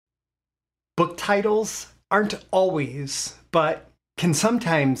Book titles aren't always, but can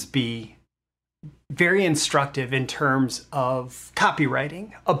sometimes be very instructive in terms of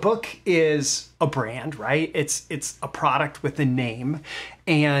copywriting. A book is a brand, right? It's a product with a name,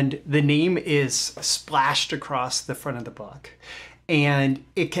 and the name is splashed across the front of the book. And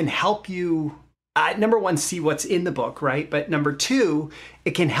it can help you, number one, see what's in the book, right? But number two,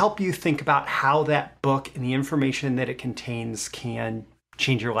 it can help you think about how that book and the information that it contains can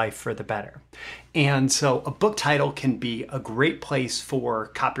change your life for the better. And so a book title can be a great place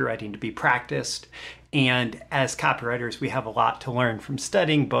for copywriting to be practiced. And as copywriters, we have a lot to learn from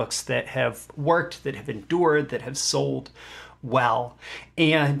studying books that have worked, that have endured, that have sold well.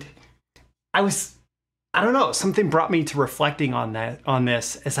 And I don't know, something brought me to reflecting on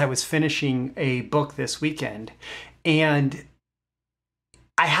this as I was finishing a book this weekend. And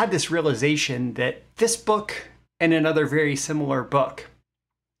I had this realization that this book and another very similar book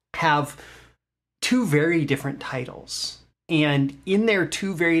have two very different titles. And in their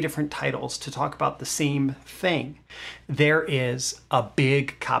two very different titles, to talk about the same thing, there is a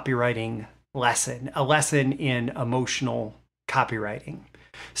big copywriting lesson, a lesson in emotional copywriting.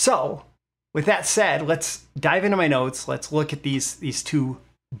 So with that said, let's dive into my notes. Let's look at these two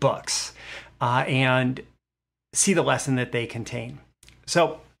books and see the lesson that they contain.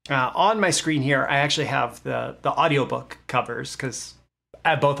 So on my screen here, I actually have the audiobook covers because I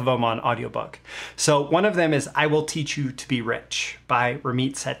have both of them on audiobook. So one of them is I Will Teach You to Be Rich by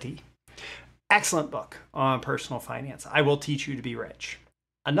Ramit Sethi. Excellent book on personal finance. I Will Teach You to Be Rich.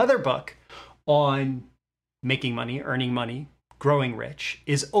 Another book on making money, earning money, growing rich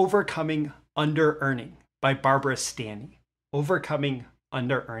is Overcoming Under-Earning by Barbara Stanny. Overcoming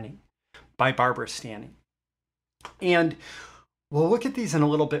Under-Earning by Barbara Stanny. And we'll look at these in a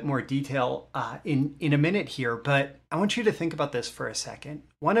little bit more detail in a minute here, but I want you to think about this for a second.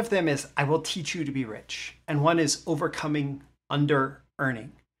 One of them is I Will Teach You to Be Rich, and one is Overcoming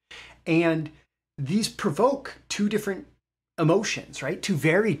Under-Earning. And these provoke two different emotions, right? Two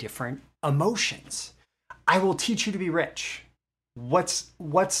very different emotions. I will teach you to be rich. What's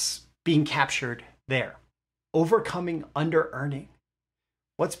being captured there? Overcoming under-earning.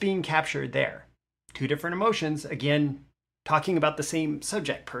 What's being captured there? Two different emotions, again, talking about the same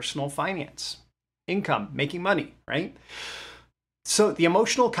subject, personal finance, income, making money, right? So the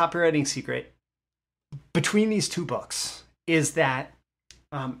emotional copywriting secret between these two books is that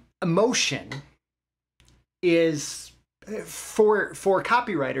emotion is, for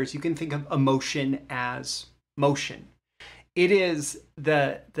copywriters, you can think of emotion as motion. It is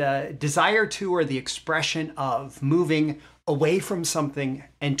the desire to, or the expression of, moving away from something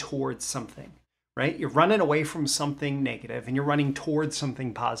and towards something, right? You're running away from something negative and you're running towards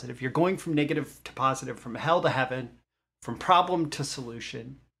something positive. You're going from negative to positive, from hell to heaven, from problem to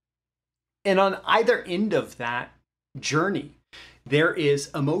solution. And on either end of that journey, there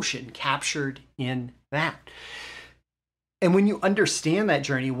is emotion captured in that. And when you understand that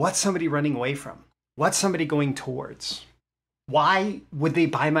journey, what's somebody running away from? What's somebody going towards? Why would they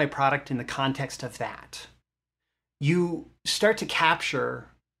buy my product in the context of that? You start to capture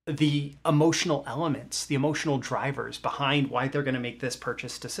the emotional elements, the emotional drivers behind why they're going to make this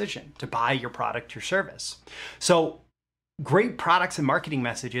purchase decision to buy your product or service. So great products and marketing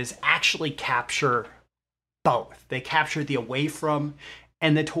messages actually capture both. They capture the away from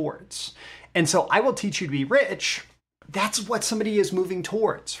and the towards. And so I Will Teach You to Be Rich. That's what somebody is moving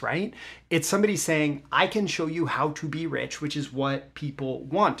towards, right? It's somebody saying, I can show you how to be rich, which is what people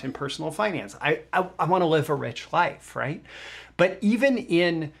want in personal finance. I want to live a rich life, right? But even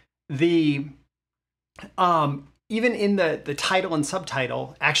in the title and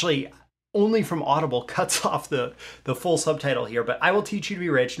subtitle, actually only from Audible cuts off the full subtitle here, but I Will Teach You to Be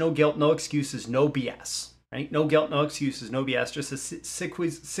Rich, no guilt, no excuses, no BS, right? No guilt, no excuses, no BS, just a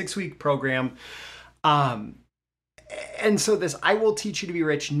six-week program. And so this I Will Teach You to Be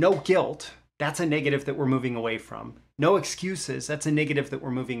Rich, no guilt, that's a negative that we're moving away from. No excuses, that's a negative that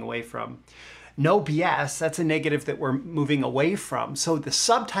we're moving away from. No BS, that's a negative that we're moving away from. So the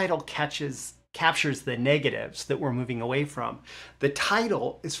subtitle captures the negatives that we're moving away from. The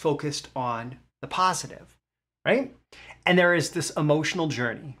title is focused on the positive, right? And there is this emotional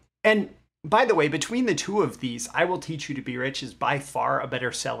journey. And by the way, between the two of these, I Will Teach You to Be Rich is by far a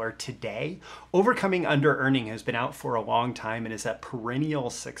better seller today. Overcoming Under-Earning has been out for a long time and is a perennial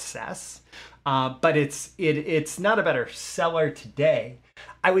success, but it's not a better seller today.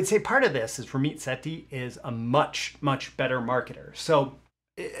 I would say part of this is Ramit Sethi is a much, much better marketer. So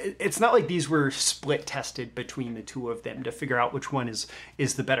it's not like these were split tested between the two of them to figure out which one is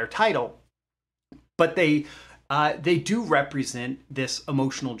the better title, but they they do represent this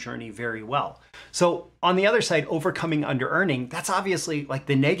emotional journey very well. So on the other side, overcoming under-earning, that's obviously like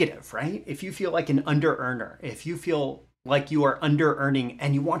the negative, right? If you feel like an under-earner, if you feel like you are under-earning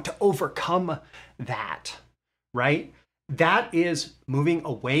and you want to overcome that, right? That is moving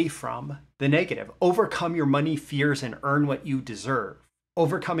away from the negative. Overcome your money fears and earn what you deserve.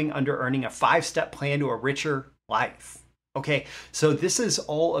 Overcoming under-earning, a 5-step plan to a richer life. Okay, so this is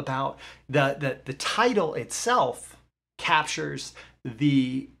all about the title itself captures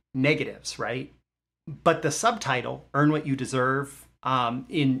the negatives, right? But the subtitle, Earn What You Deserve,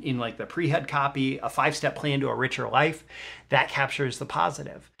 in like the pre-head copy, a 5-step plan to a richer life, that captures the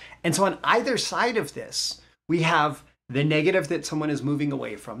positive. And so on either side of this, we have the negative that someone is moving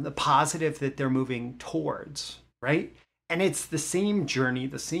away from, the positive that they're moving towards, right? And it's the same journey,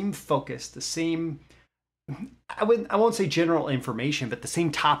 the same focus, the same, I won't say general information, but the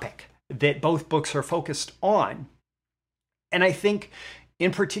same topic that both books are focused on. And I think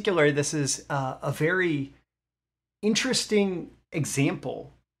in particular, this is a very interesting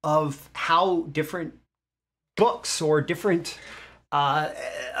example of how different books or different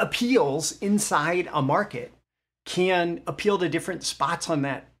appeals inside a market can appeal to different spots on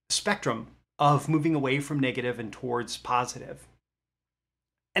that spectrum of moving away from negative and towards positive.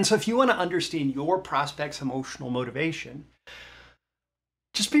 And so if you want to understand your prospect's emotional motivation,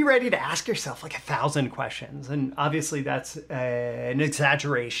 just be ready to ask yourself like 1,000 questions. And obviously that's an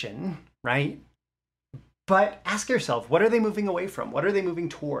exaggeration, right? But ask yourself, what are they moving away from? What are they moving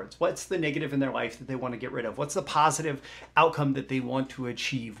towards? What's the negative in their life that they want to get rid of? What's the positive outcome that they want to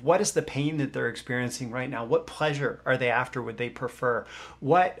achieve? What is the pain that they're experiencing right now? What pleasure are they after? Would they prefer?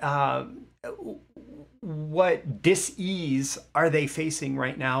 What dis-ease are they facing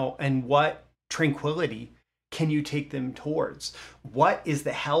right now? And what tranquility can you take them towards? What is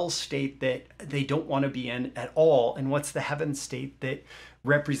the hell state that they don't want to be in at all? And what's the heaven state that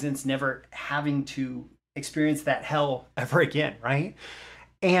represents never having to experience that hell ever again, right?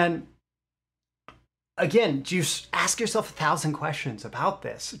 And again, just ask yourself 1,000 questions about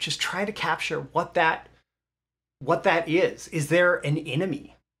this. Just try to capture what that is. Is there an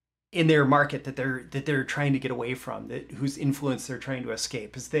enemy in their market that they're trying to get away from, whose influence they're trying to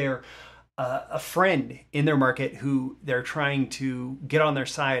escape? Is there a friend in their market who they're trying to get on their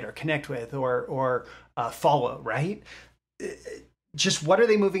side or connect with or follow, right? Just what are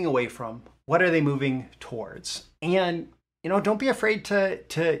they moving away from? What are they moving towards? And, don't be afraid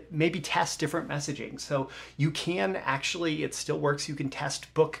to maybe test different messaging. So you can actually, it still works. You can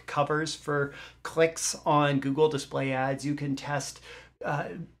test book covers for clicks on Google display ads. You can test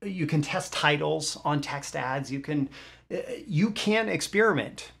titles on text ads. You can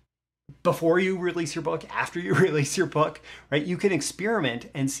experiment before you release your book, after you release your book, right? You can experiment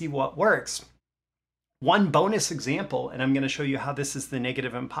and see what works. One bonus example, and I'm going to show you how this is the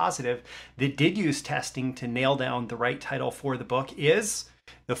negative and positive, that did use testing to nail down the right title for the book is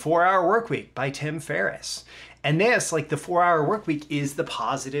The 4-Hour Workweek by Tim Ferriss. And this, like the 4-Hour Workweek, is the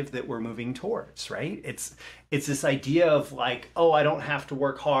positive that we're moving towards, right? It's this idea of like, oh, I don't have to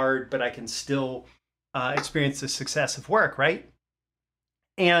work hard, but I can still experience the success of work, right?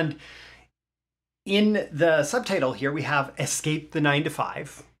 And in the subtitle here, we have Escape the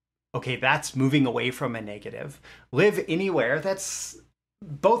 9-to-5. Okay, that's moving away from a negative. Live Anywhere, that's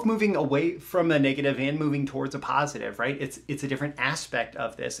both moving away from a negative and moving towards a positive, right? It's a different aspect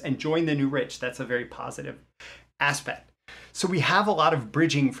of this. And Join the New Rich, that's a very positive aspect. So we have a lot of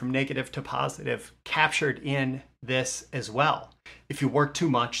bridging from negative to positive captured in this as well. If you work too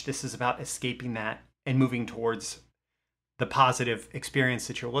much, this is about escaping that and moving towards the positive experience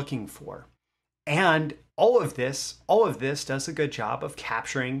that you're looking for. And all of this does a good job of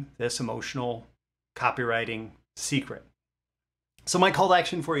capturing this emotional copywriting secret. So my call to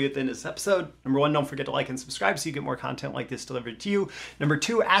action for you at the end of this episode, number 1, don't forget to like and subscribe so you get more content like this delivered to you. Number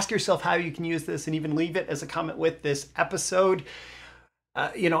 2, ask yourself how you can use this and even leave it as a comment with this episode.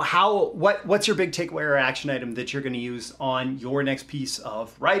 What's your big takeaway or action item that you're going to use on your next piece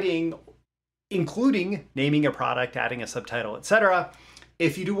of writing, including naming a product, adding a subtitle, etc.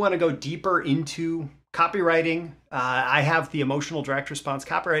 If you do want to go deeper into copywriting, I have the Emotional Direct Response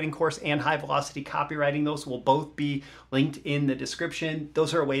Copywriting course and High Velocity Copywriting. Those will both be linked in the description.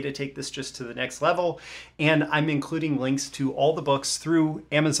 Those are a way to take this just to the next level. And I'm including links to all the books through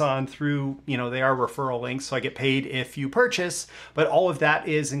Amazon, they are referral links, so I get paid if you purchase. But all of that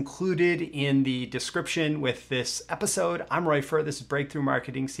is included in the description with this episode. I'm Roy Furr. This is Breakthrough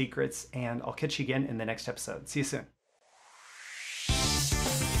Marketing Secrets, and I'll catch you again in the next episode. See you soon.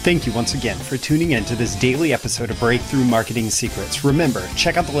 Thank you once again for tuning in to this daily episode of Breakthrough Marketing Secrets. Remember,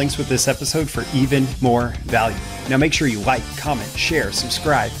 check out the links with this episode for even more value. Now make sure you like, comment, share,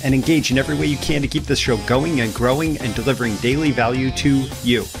 subscribe, and engage in every way you can to keep this show going and growing and delivering daily value to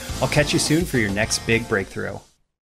you. I'll catch you soon for your next big breakthrough.